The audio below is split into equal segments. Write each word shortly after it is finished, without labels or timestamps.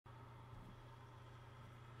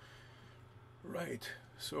Right,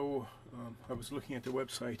 so I was looking at the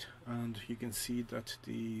website and you can see that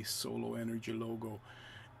the Solar Energy logo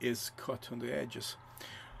is cut on the edges.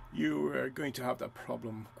 You are going to have that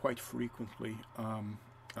problem quite frequently,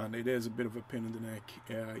 and it is a bit of a pain in the neck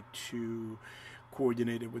to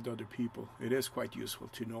coordinate it with other people. It is quite useful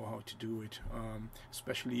to know how to do it,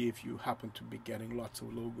 especially if you happen to be getting lots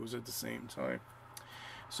of logos at the same time.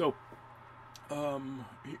 So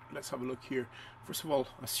let's have a look here. First of all,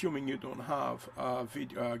 assuming you don't have a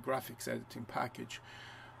video graphics editing package,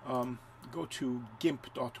 go to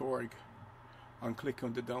GIMP.org and click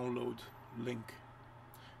on the download link.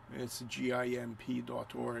 It's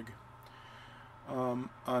GIMP.org,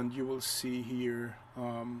 and you will see here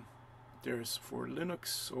there's for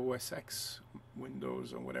Linux, OS X,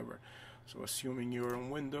 Windows, or whatever. So assuming you're on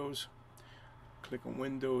Windows, click on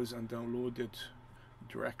Windows and download it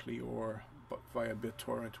directly or via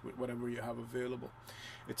BitTorrent, whatever you have available.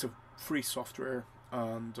 It's a free software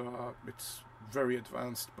and it's very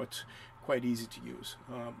advanced but quite easy to use,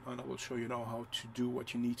 and I will show you now how to do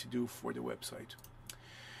what you need to do for the website.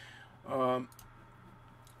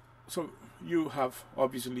 So you have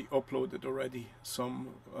obviously uploaded already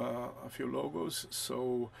a few logos,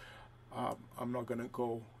 so I'm not going to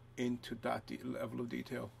go into that level of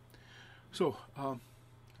detail. So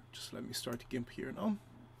just let me start GIMP here now.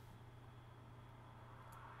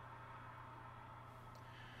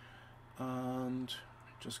 And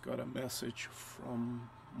just got a message from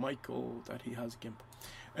Michael that he has GIMP.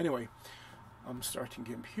 Anyway, I'm starting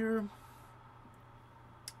GIMP here,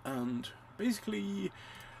 and basically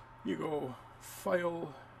you go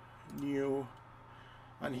File, New,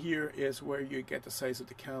 and here is where you get the size of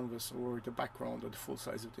the canvas or the background or the full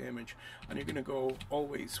size of the image, and you're going to go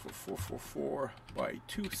always for 444 by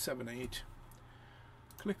 278.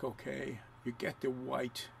 Click OK. You get the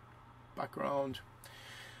white background.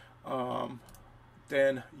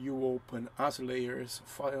 Then you open as layers,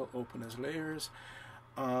 file, open as layers,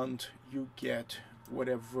 and you get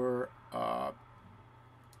whatever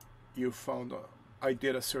you found. I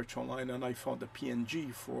did a search online and I found a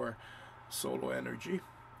PNG for Solar Energy,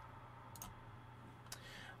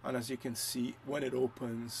 and as you can see, when it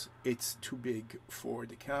opens it's too big for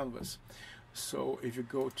the canvas. So if you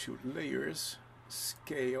go to layers,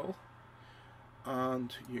 scale,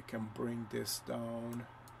 and you can bring this down.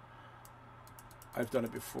 I've done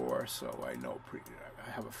it before, so I know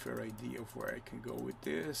I have a fair idea of where I can go with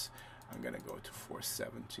this. I'm gonna go to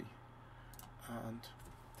 470, and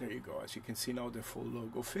there you go. As you can see now, the full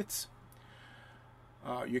logo fits.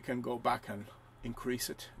 You can go back and increase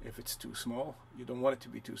it if it's too small. You don't want it to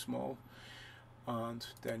be too small, and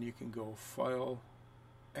then you can go File,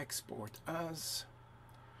 Export As,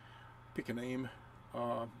 pick a name.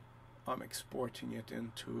 I'm exporting it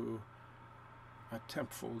into a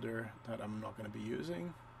temp folder that I'm not going to be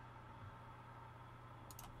using.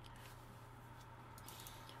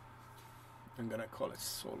 I'm going to call it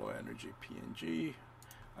Solar Energy PNG.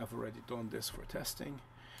 I've already done this for testing.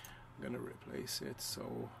 I'm going to replace it,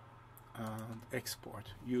 so, and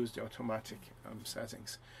export, use the automatic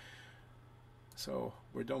settings. So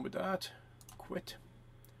we're done with that. Quit,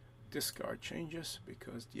 discard changes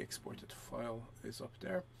because the exported file is up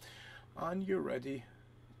there, and you're ready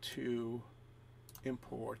to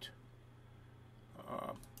import.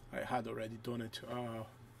 I had already done it.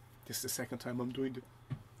 This is the second time I'm doing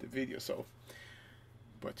the video, so,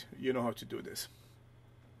 but you know how to do this.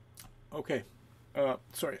 Okay,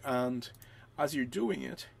 sorry, and as you're doing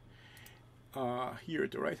it, here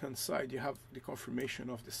at the right hand side you have the confirmation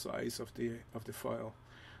of the size of the file.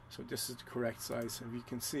 So this is the correct size, and we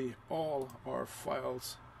can see all our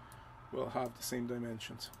files will have the same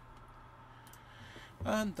dimensions.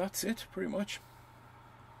 And that's it, pretty much.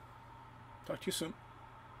 Talk to you soon.